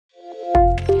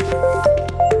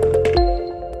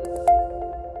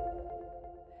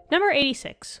Number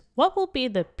 86. What will be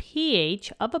the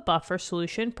pH of a buffer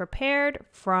solution prepared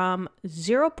from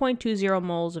 0.20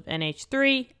 moles of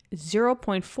NH3,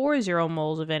 0.40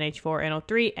 moles of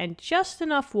NH4NO3, and just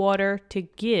enough water to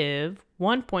give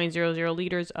 1.00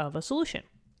 liters of a solution?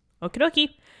 Okie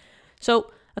dokie.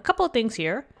 So a couple of things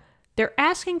here. They're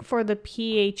asking for the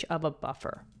pH of a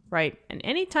buffer, right? And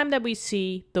anytime that we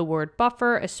see the word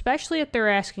buffer, especially if they're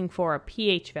asking for a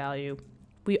pH value,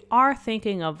 we are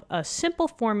thinking of a simple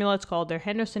formula. It's called their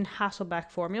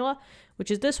Henderson-Hasselbalch formula, which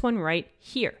is this one right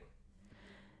here.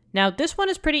 Now, this one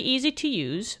is pretty easy to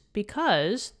use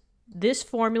because this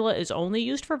formula is only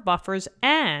used for buffers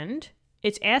and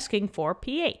it's asking for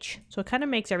pH. So it kind of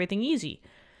makes everything easy.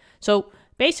 So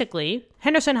basically,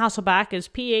 Henderson-Hasselbalch is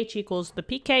pH equals the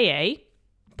pKa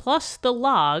plus the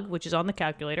log, which is on the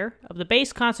calculator, of the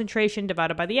base concentration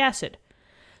divided by the acid.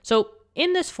 So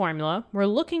in this formula, we're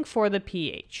looking for the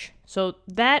pH. So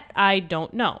that I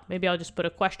don't know. Maybe I'll just put a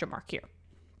question mark here.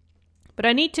 But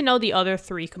I need to know the other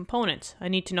three components. I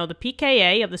need to know the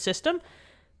pKa of the system,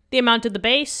 the amount of the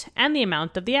base, and the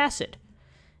amount of the acid.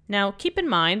 Now, keep in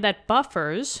mind that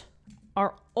buffers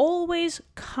are always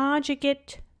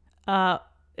conjugate.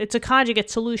 It's a conjugate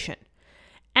solution.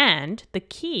 And the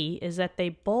key is that they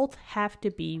both have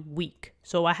to be weak.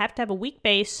 So I have to have a weak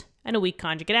base and a weak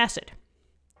conjugate acid.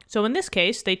 So in this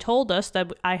case, they told us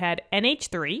that I had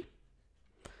NH3,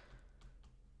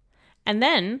 and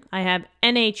then I have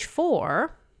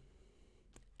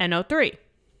NH4NO3.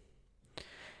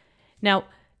 Now,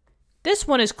 this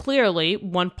one is clearly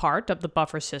one part of the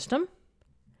buffer system.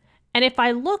 And if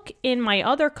I look in my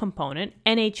other component,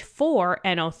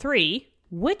 NH4NO3,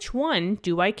 which one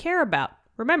do I care about?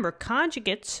 Remember,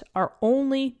 conjugates are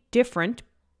only different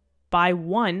by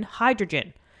one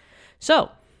hydrogen.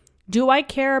 So, do I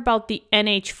care about the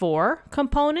NH4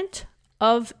 component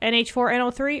of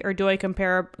NH4NO3, or do I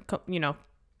care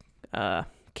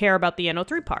about the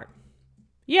NO3 part?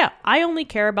 Yeah, I only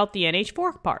care about the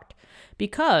NH4 part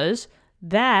because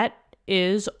that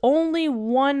is only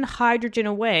one hydrogen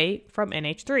away from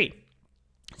NH3.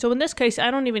 So in this case, I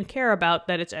don't even care about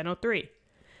that it's NO3.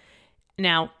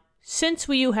 Now, since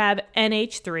you have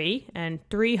NH3 and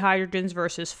 3 hydrogens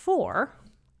versus 4,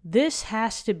 this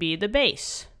has to be the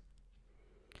base,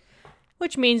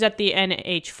 which means that the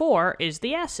NH4 is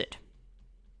the acid.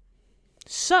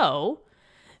 So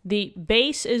the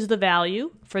base is the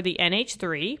value for the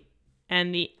NH3,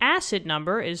 and the acid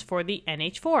number is for the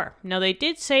NH4. Now, they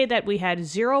did say that we had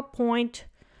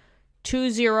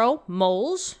 0.20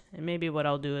 moles, and maybe what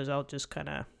I'll do is I'll just kind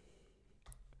of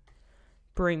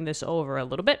bring this over a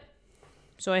little bit.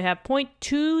 So I have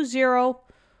 0.20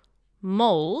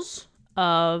 moles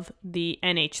of the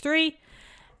NH3,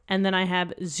 and then I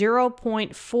have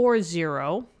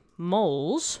 0.40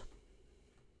 moles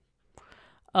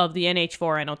of the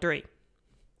NH4NO3.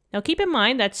 Now keep in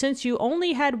mind that since you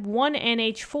only had one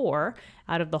NH4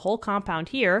 out of the whole compound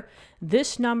here,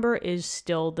 this number is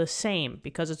still the same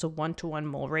because it's a 1-to-1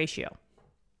 mole ratio.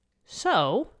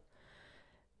 So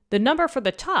the number for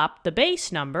the top, the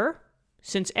base number,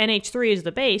 since NH3 is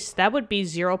the base, that would be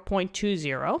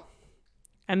 0.20.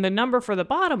 And the number for the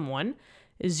bottom one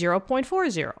is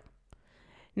 0.40.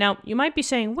 Now, you might be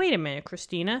saying, wait a minute,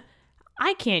 Christina,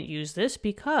 I can't use this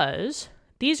because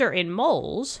these are in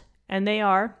moles and they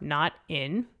are not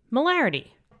in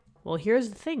molarity. Well, here's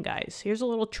the thing, guys. Here's a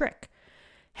little trick.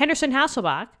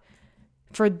 Henderson-Hasselbalch,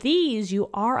 for these, you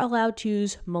are allowed to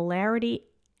use molarity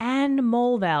and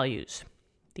mole values.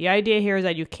 The idea here is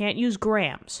that you can't use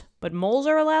grams, but moles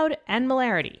are allowed and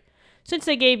molarity. Since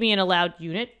they gave me an allowed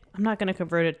unit, I'm not going to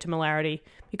convert it to molarity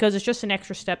because it's just an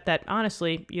extra step that,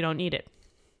 honestly, you don't need it.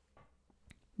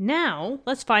 Now,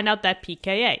 let's find out that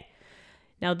pKa.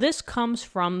 Now, this comes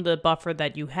from the buffer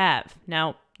that you have.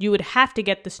 Now, you would have to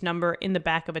get this number in the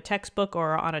back of a textbook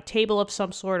or on a table of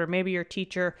some sort, or maybe your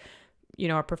teacher,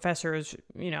 or professor is,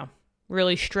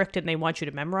 really strict and they want you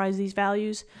to memorize these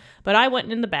values. But I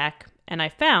went in the back and I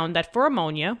found that for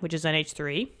ammonia, which is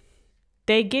NH3,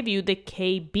 they give you the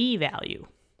Kb value.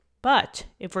 But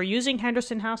if we're using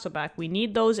Henderson-Hasselbalch, we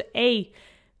need those A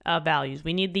values.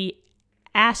 We need the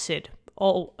acid,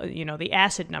 the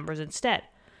acid numbers instead.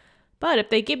 But if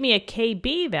they give me a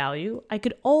Kb value, I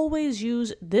could always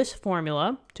use this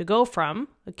formula to go from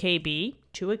a Kb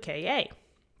to a Ka.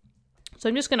 So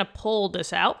I'm just going to pull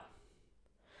this out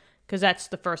because that's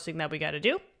the first thing that we got to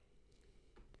do.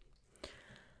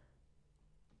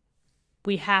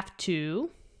 We have to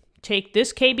take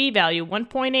this Kb value,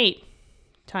 1.8,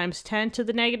 times 10 to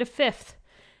the negative fifth,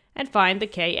 and find the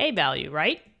Ka value,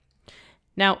 right?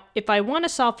 Now, if I want to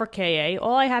solve for Ka,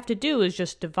 all I have to do is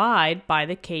just divide by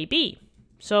the Kb.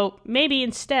 So maybe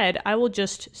instead, I will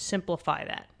just simplify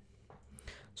that.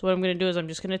 So what I'm going to do is I'm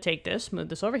just going to take this, move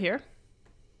this over here.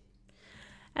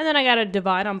 And then I got to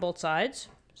divide on both sides.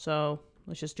 So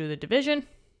let's just do the division.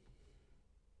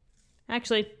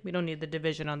 Actually, we don't need the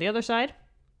division on the other side.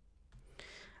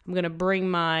 I'm going to bring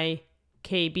my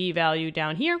Kb value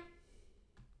down here.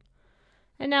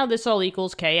 And now this all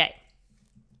equals Ka.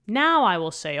 Now I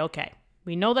will say, okay,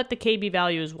 we know that the Kb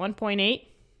value is 1.8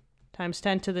 times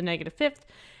 10 to the negative fifth.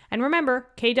 And remember,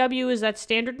 Kw is that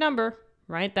standard number,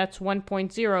 right? That's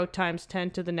 1.0 times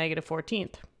 10 to the negative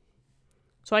 14th.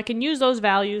 So I can use those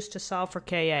values to solve for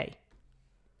Ka.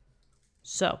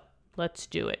 So let's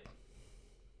do it.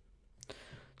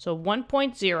 So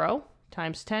 1.0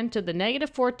 times 10 to the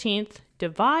negative 14th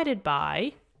divided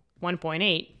by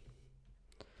 1.8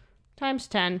 times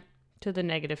 10 to the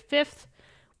negative fifth.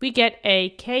 We get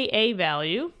a Ka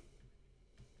value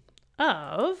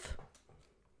of,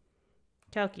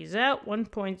 calculate out,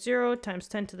 1.0 times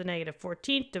 10 to the negative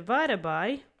 14th divided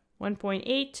by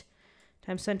 1.8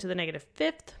 times 10 to the negative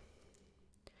fifth.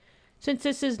 Since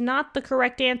this is not the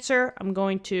correct answer, I'm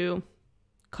going to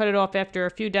cut it off after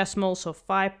a few decimals, so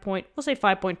we'll say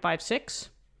 5.56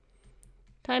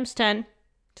 times 10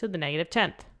 to the negative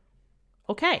 10th.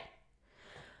 Okay.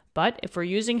 But if we're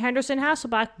using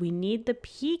Henderson-Hasselbalch, we need the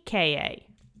pKa.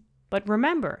 But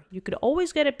remember, you could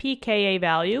always get a pKa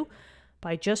value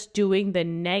by just doing the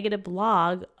negative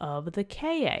log of the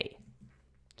Ka.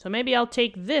 So maybe I'll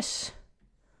take this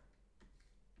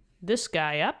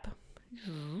guy up.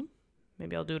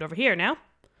 Maybe I'll do it over here now.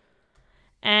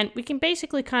 And we can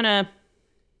basically kind of,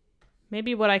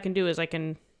 maybe what I can do is I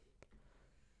can,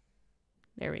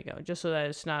 there we go, just so that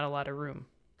it's not a lot of room.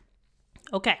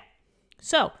 Okay,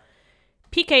 so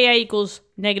pKa equals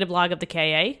negative log of the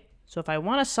Ka. So if I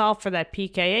want to solve for that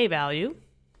pKa value,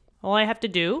 all I have to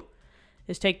do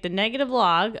is take the negative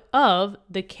log of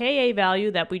the Ka value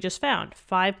that we just found,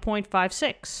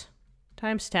 5.56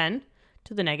 times 10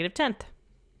 to the negative 10th.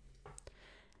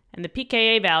 And the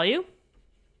pKa value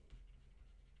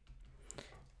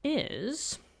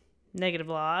is negative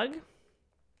log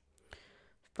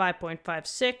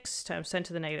 5.56 times 10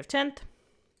 to the negative 10th.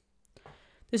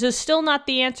 This is still not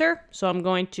the answer, so I'm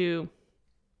going to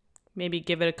maybe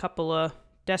give it a couple of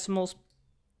decimals.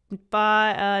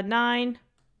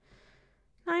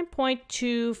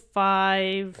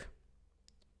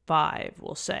 9.255,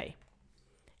 we'll say.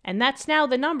 And that's now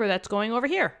the number that's going over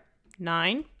here,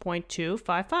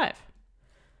 9.255.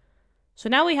 So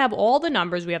now we have all the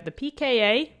numbers. We have the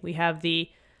pKa, we have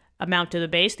the amount of the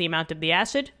base, the amount of the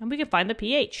acid, and we can find the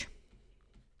pH.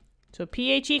 So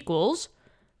pH equals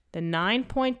the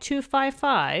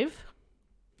 9.255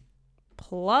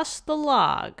 plus the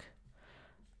log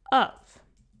of,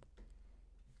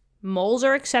 moles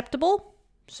are acceptable,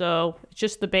 so it's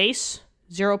just the base,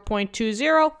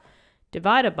 0.20,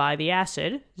 divided by the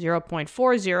acid,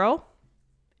 0.40,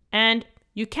 and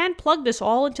you can plug this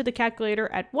all into the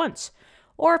calculator at once.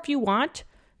 Or if you want,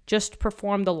 just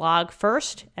perform the log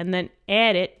first and then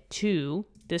add it to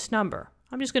this number.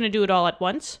 I'm just going to do it all at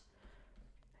once.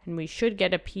 And we should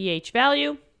get a pH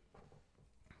value.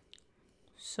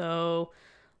 So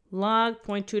log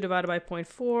 0.2 divided by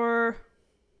 0.4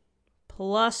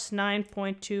 plus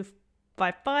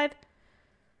 9.255.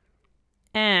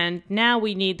 And now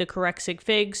we need the correct sig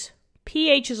figs.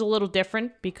 pH is a little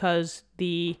different because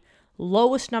the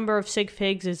lowest number of sig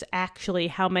figs is actually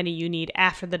how many you need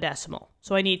after the decimal.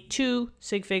 So I need 2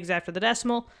 sig figs after the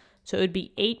decimal, so it would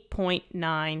be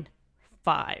 8.95.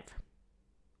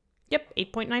 Yep,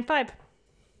 8.95.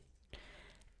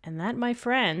 And that, my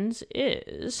friends,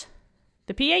 is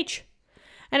the pH.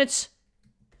 And it's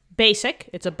basic,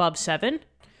 it's above 7.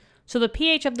 So the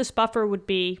pH of this buffer would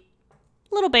be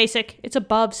a little basic. It's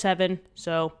above 7,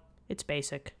 so it's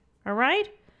basic. All right?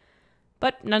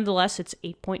 But nonetheless, it's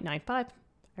 8.95.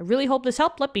 I really hope this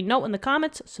helped. Let me know in the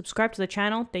comments. Subscribe to the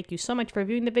channel. Thank you so much for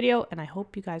viewing the video, and I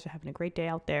hope you guys are having a great day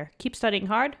out there. Keep studying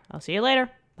hard. I'll see you later.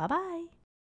 Bye-bye.